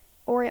planes,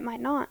 or it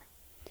might not,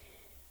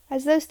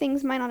 as those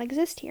things might not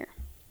exist here.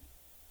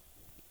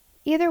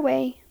 Either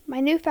way, my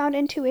newfound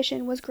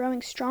intuition was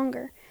growing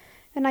stronger,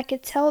 and I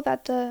could tell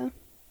that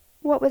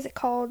what was it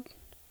called?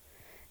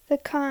 The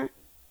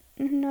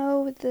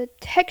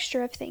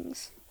texture of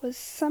things was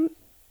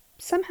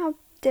somehow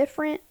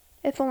different,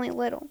 if only a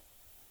little.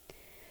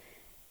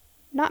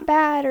 Not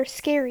bad or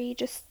scary,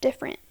 just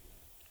different.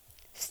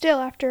 Still,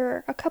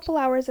 after a couple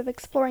hours of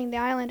exploring the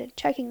island and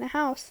checking the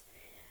house,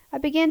 I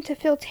began to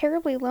feel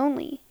terribly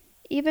lonely,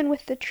 even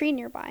with the tree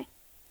nearby.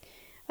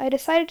 I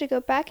decided to go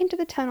back into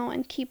the tunnel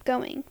and keep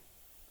going.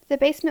 The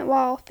basement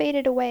wall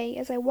faded away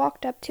as I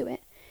walked up to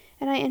it,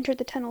 and I entered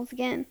the tunnels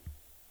again.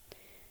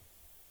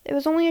 It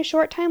was only a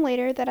short time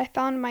later that I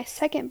found my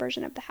second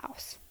version of the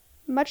house.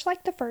 Much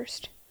like the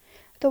first,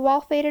 the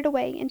wall faded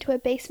away into a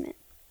basement.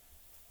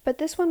 but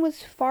this one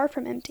was far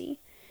from empty.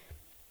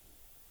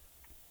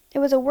 It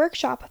was a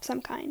workshop of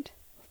some kind,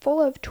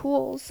 full of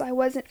tools I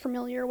wasn't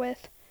familiar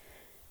with.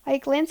 I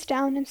glanced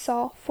down and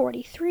saw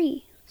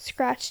 43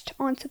 scratched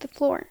onto the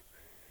floor.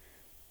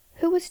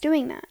 Who was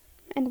doing that,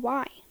 and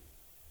why?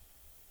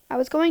 I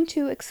was going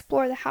to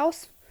explore the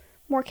house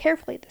more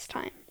carefully this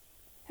time.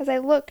 As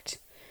it looked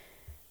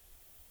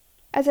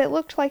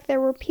like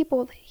there were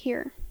people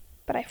here,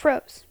 but I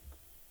froze.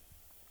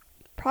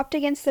 Propped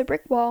against the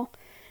brick wall,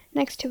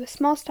 next to a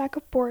small stack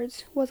of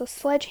boards, was a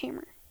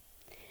sledgehammer.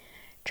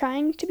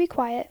 Trying to be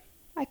quiet,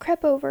 I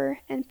crept over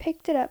and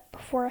picked it up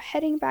before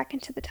heading back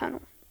into the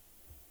tunnel.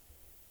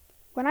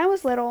 When I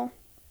was little,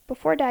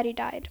 before Daddy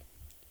died,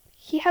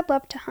 he had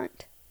loved to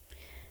hunt.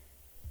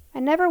 I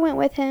never went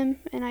with him,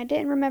 and I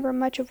didn't remember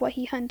much of what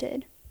he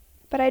hunted,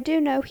 but I do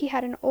know he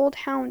had an old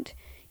hound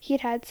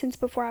he'd had since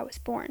before I was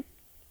born.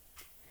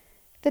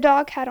 The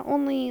dog had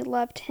only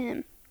loved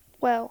him,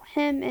 well,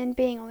 him and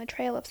being on the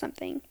trail of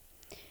something.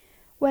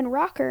 When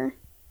Rocker,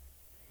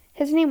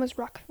 his name was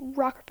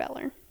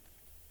Rockefeller,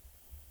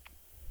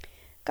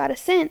 got a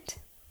scent,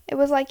 it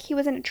was like he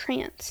was in a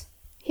trance.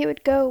 He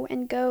would go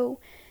and go,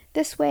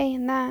 this way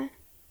and that,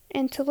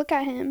 and to look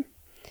at him,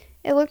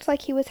 it looked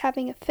like he was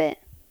having a fit,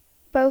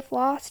 both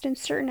lost and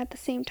certain at the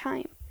same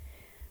time.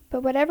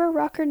 But whatever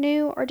Rocker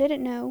knew or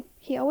didn't know,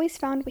 he always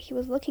found what he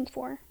was looking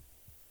for.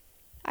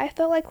 I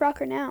felt like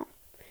Rocker now.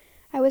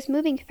 I was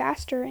moving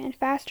faster and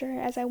faster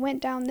as I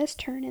went down this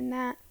turn and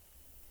that.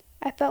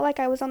 I felt like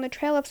I was on the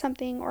trail of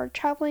something or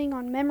traveling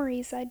on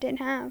memories I didn't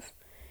have.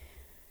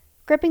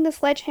 Gripping the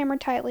sledgehammer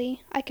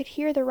tightly, I could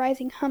hear the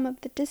rising hum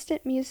of the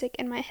distant music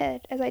in my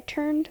head as I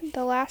turned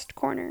the last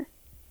corner,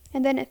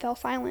 and then it fell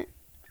silent.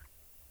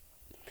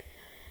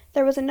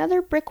 There was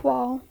another brick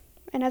wall,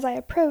 and as I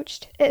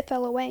approached, it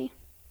fell away.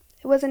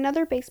 It was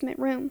another basement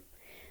room,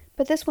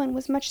 but this one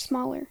was much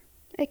smaller.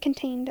 It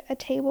contained a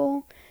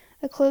table,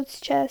 a clothes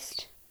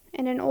chest,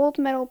 and an old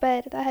metal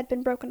bed that had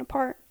been broken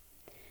apart.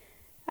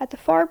 At the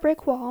far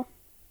brick wall,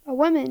 a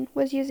woman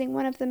was using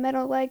one of the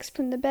metal legs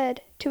from the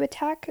bed to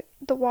attack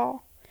the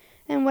wall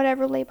and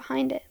whatever lay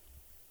behind it.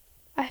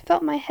 I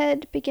felt my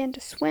head begin to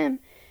swim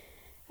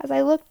as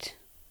I looked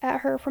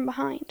at her from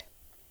behind.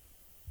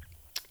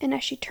 And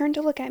as she turned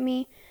to look at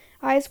me,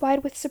 eyes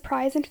wide with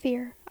surprise and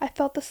fear, I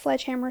felt the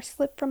sledgehammer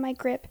slip from my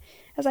grip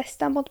as I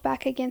stumbled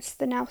back against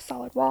the now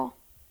solid wall.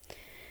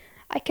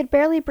 I could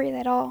barely breathe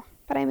at all,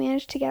 but I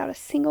managed to get out a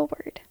single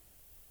word.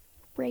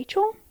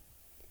 "Rachel?"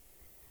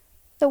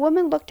 The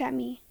woman looked at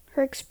me,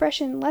 her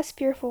expression less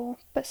fearful,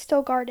 but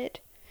still guarded.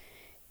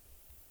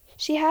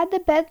 She had the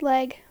bed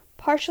leg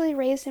partially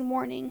raised in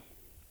warning.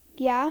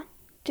 "Yeah?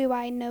 Do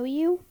I know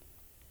you?"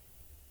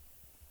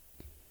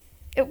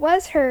 It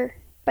was her,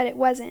 but it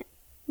wasn't,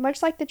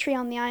 much like the tree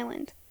on the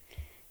island.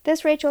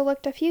 This Rachel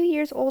looked a few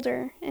years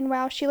older, and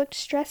while she looked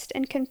stressed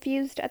and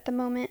confused at the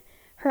moment,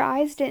 her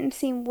eyes didn't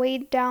seem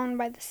weighed down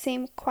by the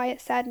same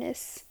quiet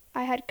sadness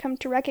I had come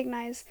to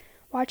recognize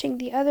watching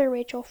the other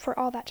Rachel for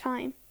all that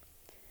time.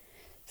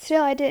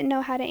 Still, I didn't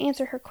know how to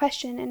answer her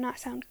question and not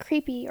sound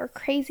creepy or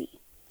crazy.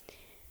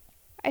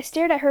 I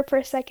stared at her for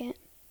a second,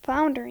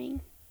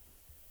 floundering,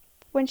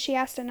 when she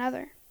asked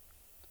another.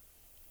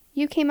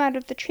 "You came out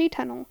of the tree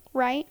tunnel,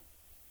 right?"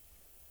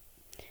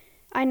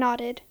 I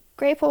nodded,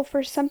 grateful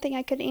for something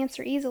I could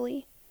answer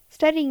easily.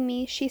 Studying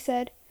me, she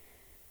said,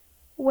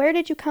 "Where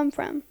did you come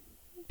from?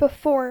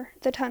 Before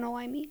the tunnel,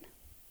 I mean."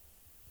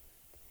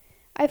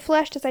 I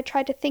flushed as I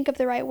tried to think of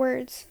the right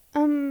words.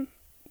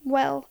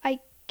 Well, I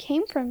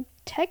came from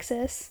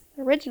Texas,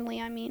 originally,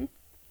 I mean.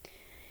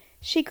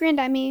 She grinned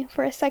at me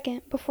for a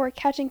second before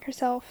catching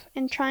herself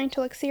and trying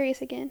to look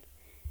serious again.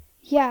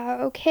 "Yeah,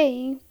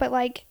 okay,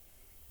 but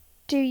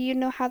do you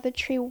know how the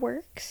tree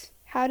works?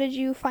 How did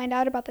you find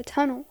out about the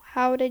tunnel?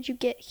 How did you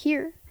get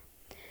here?"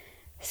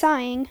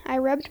 Sighing, I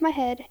rubbed my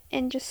head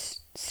and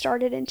just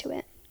started into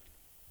it.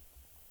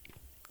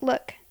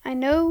 "Look, I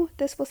know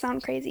this will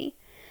sound crazy,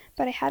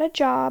 but I had a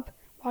job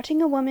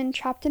watching a woman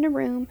trapped in a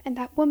room, and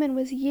that woman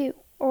was you,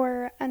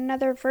 or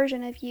another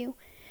version of you,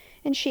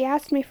 and she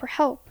asked me for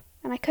help,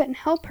 and I couldn't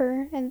help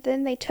her, and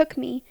then they took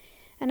me,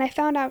 and I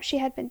found out she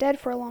had been dead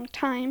for a long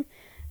time,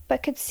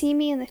 but could see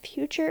me in the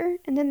future,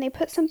 and then they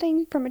put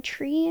something from a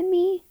tree in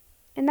me,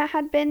 and that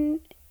had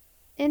been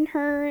in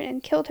her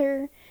and killed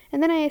her,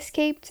 and then I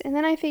escaped, and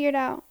then I figured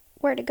out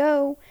where to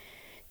go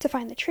to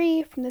find the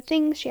tree from the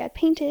things she had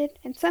painted,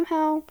 and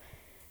somehow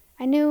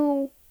I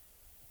knew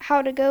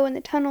how to go in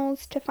the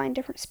tunnels to find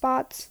different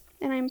spots,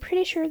 and I'm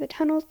pretty sure the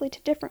tunnels lead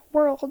to different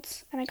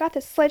worlds, and I got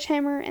this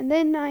sledgehammer, and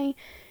then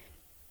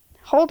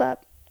Hold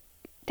up.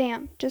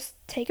 Damn, just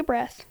take a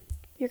breath.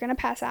 You're gonna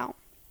pass out."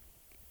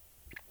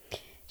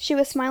 She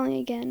was smiling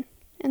again,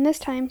 and this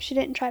time she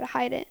didn't try to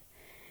hide it.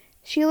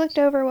 She looked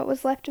over what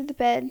was left of the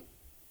bed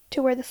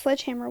to where the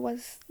sledgehammer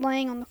was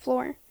laying on the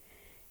floor.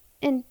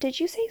 "And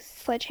did you say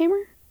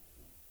sledgehammer?"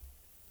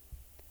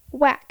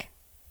 "Whack.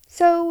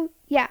 So,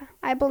 yeah,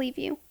 I believe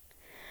you.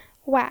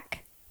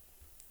 Whack.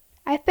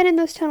 I've been in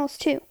those tunnels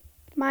too.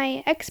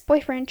 My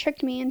ex-boyfriend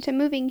tricked me into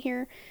moving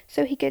here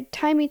so he could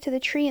tie me to the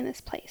tree in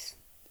this place.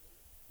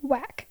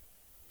 Whack.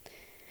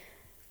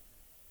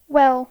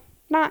 Well,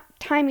 not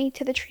tie me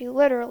to the tree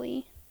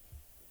literally.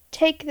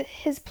 Take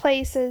his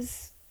place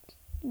as,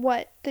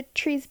 what, the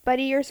tree's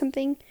buddy or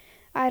something?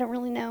 I don't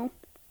really know.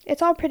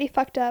 It's all pretty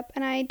fucked up,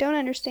 and I don't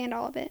understand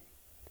all of it.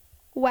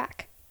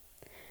 Whack.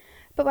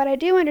 But what I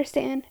do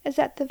understand is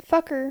that the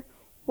fucker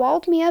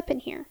walled me up in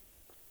here.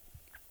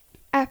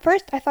 At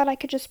first, I thought I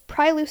could just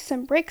pry loose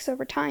some bricks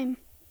over time,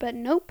 but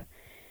nope.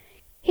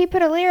 He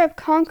put a layer of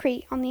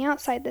concrete on the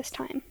outside this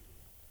time.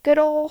 Good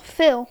old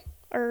Phil,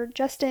 or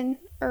Justin,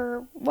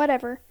 or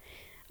whatever.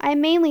 I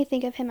mainly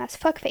think of him as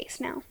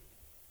fuckface now.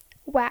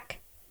 Whack.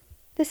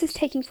 This is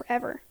taking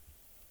forever.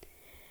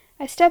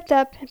 I stepped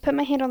up and put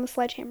my hand on the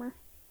sledgehammer.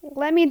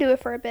 Let me do it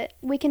for a bit.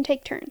 We can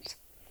take turns.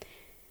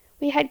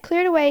 We had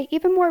cleared away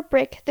even more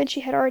brick than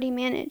she had already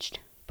managed,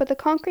 but the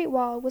concrete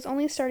wall was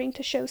only starting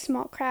to show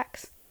small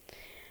cracks.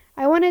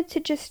 I wanted to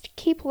just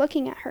keep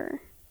looking at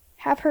her,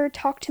 have her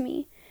talk to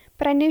me,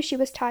 but I knew she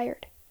was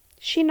tired.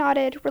 She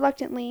nodded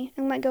reluctantly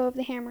and let go of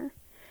the hammer.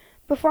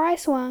 Before I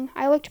swung,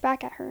 I looked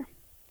back at her.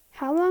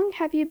 How long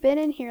have you been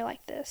in here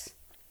like this?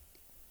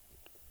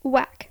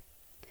 Whack.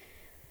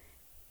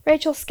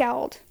 Rachel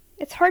scowled.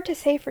 It's hard to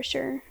say for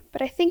sure,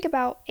 but I think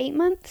about 8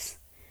 months.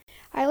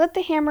 I let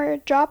the hammer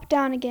drop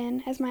down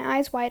again as my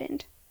eyes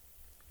widened.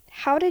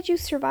 How did you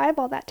survive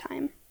all that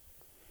time?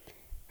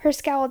 Her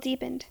scowl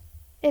deepened.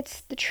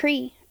 It's the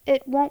tree.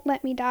 It won't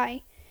let me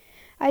die.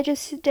 I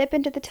just dip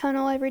into the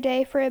tunnel every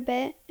day for a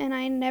bit, and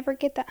I never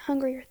get that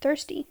hungry or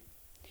thirsty.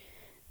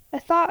 A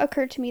thought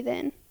occurred to me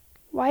then.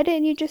 Why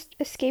didn't you just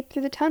escape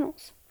through the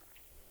tunnels?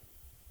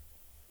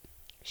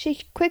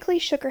 She quickly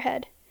shook her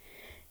head.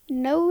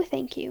 No,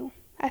 thank you.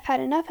 I've had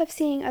enough of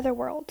seeing other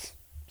worlds.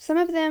 Some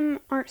of them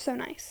aren't so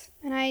nice,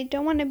 and I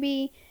don't want to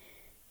be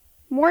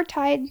more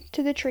tied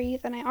to the tree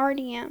than I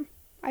already am.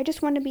 I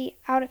just want to be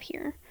out of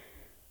here,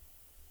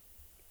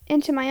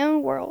 into my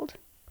own world,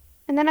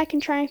 and then I can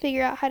try and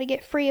figure out how to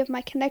get free of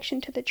my connection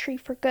to the tree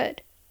for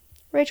good.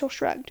 Rachel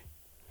shrugged.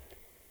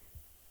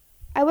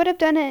 I would have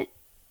done it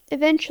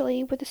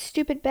eventually with the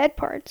stupid bed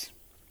parts,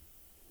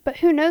 but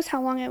who knows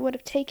how long it would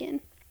have taken.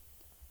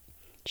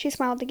 She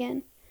smiled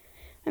again.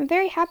 I'm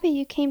very happy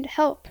you came to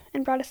help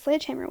and brought a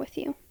sledgehammer with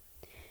you.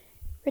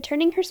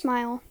 Returning her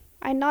smile,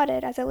 I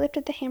nodded as I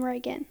lifted the hammer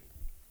again.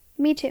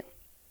 Me too.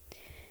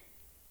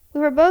 We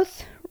were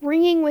both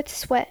wringing with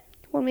sweat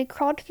when we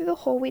crawled through the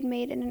hole we'd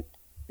made in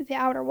the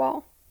outer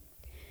wall.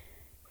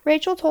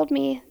 Rachel told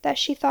me that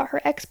she thought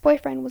her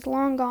ex-boyfriend was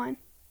long gone,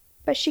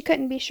 but she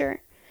couldn't be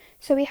sure,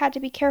 so we had to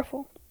be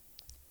careful.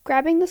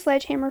 Grabbing the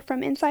sledgehammer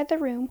from inside the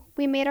room,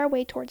 we made our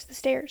way towards the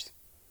stairs.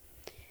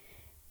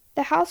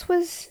 The house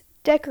was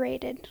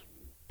decorated,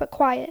 but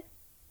quiet.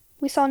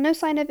 We saw no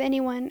sign of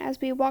anyone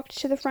as we walked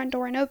to the front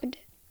door and opened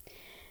it.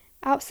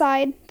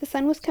 Outside, the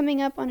sun was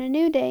coming up on a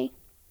new day,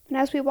 and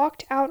as we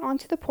walked out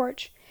onto the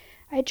porch,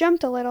 I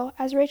jumped a little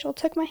as Rachel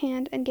took my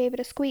hand and gave it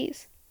a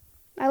squeeze.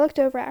 I looked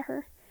over at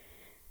her.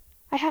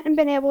 I hadn't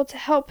been able to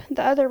help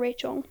the other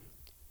Rachel,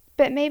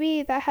 but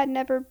maybe that had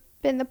never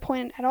been the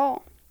point at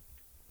all,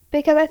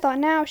 because I thought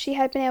now she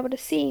had been able to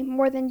see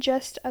more than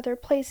just other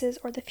places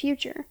or the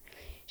future.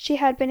 She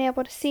had been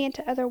able to see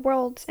into other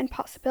worlds and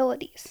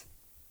possibilities.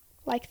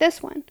 Like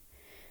this one,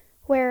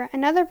 where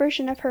another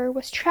version of her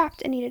was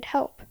trapped and needed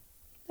help.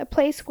 A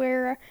place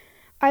where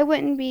I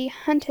wouldn't be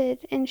hunted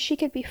and she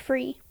could be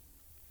free.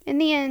 In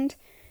the end,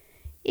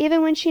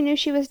 even when she knew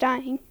she was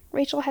dying,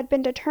 Rachel had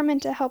been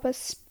determined to help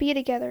us be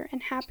together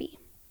and happy.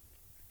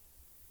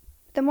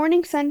 The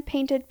morning sun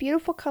painted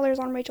beautiful colors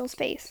on Rachel's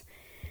face,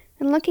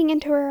 and looking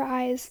into her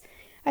eyes,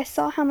 I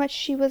saw how much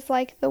she was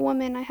like the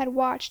woman I had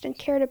watched and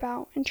cared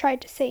about and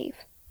tried to save.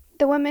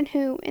 The woman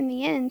who, in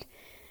the end,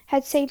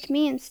 had saved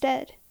me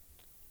instead.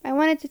 I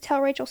wanted to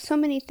tell Rachel so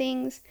many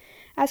things,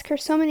 ask her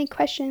so many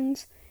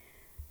questions,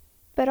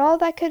 but all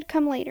that could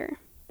come later.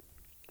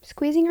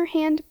 Squeezing her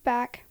hand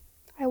back,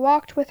 I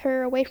walked with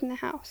her away from the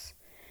house.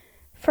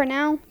 For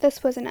now,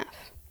 this was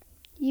enough.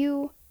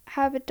 You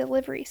have a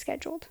delivery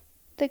scheduled.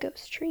 The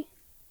ghost tree.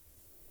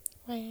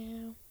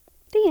 Wow.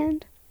 The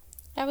end.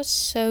 That was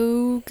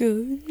so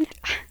good.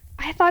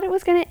 I thought it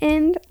was going to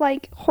end,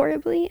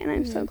 horribly, and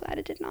I'm so glad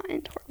it did not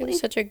end It horribly. was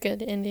such a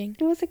good ending.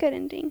 It was a good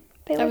ending.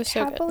 They That lived was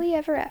so good. happily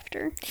ever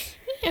after.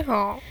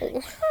 Oh,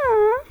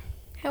 Aww.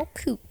 how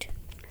cute.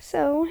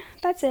 So,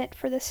 that's it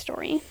for this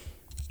story.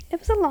 It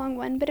was a long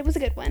one, but it was a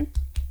good one.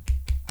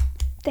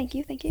 Thank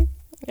you.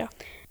 Yeah.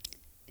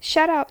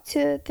 Shout out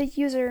to the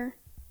user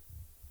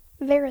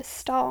Vera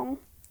Stahl,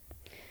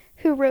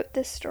 who wrote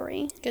this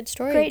story. Good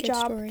story. Great good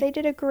job. Story. They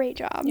did a great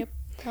job. Yep.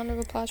 Round of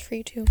applause for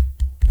you too.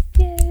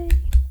 Yay.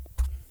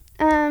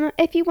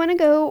 If you want to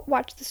go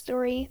watch the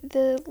story,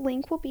 the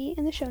link will be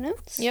in the show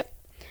notes. Yep.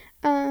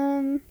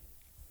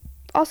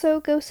 Also,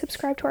 go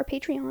subscribe to our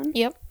Patreon.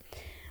 Yep.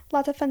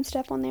 Lots of fun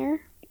stuff on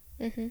there.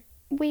 Mhm.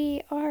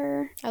 We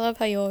are... I love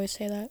how you always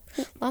say that.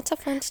 Lots of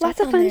fun stuff. Lots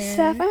of fun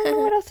stuff. I don't know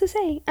what else to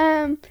say.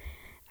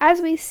 As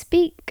we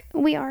speak,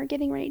 we are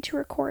getting ready to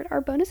record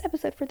our bonus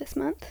episode for this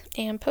month.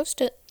 And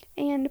post it.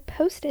 And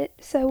post it,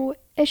 so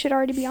it should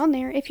already be on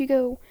there if you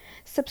go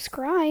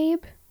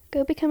subscribe.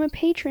 Go become a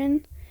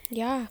patron.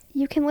 Yeah.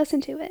 You can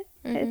listen to it.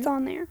 It's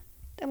on there,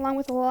 along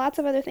with lots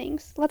of other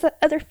things. Lots of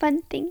other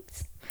fun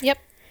things. Yep.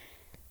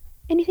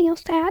 Anything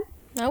else to add?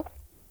 Nope.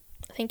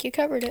 I think you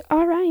covered it.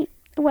 All right.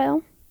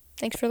 Well,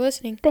 Thanks for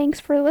listening. thanks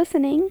for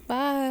listening.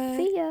 Bye.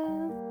 See ya.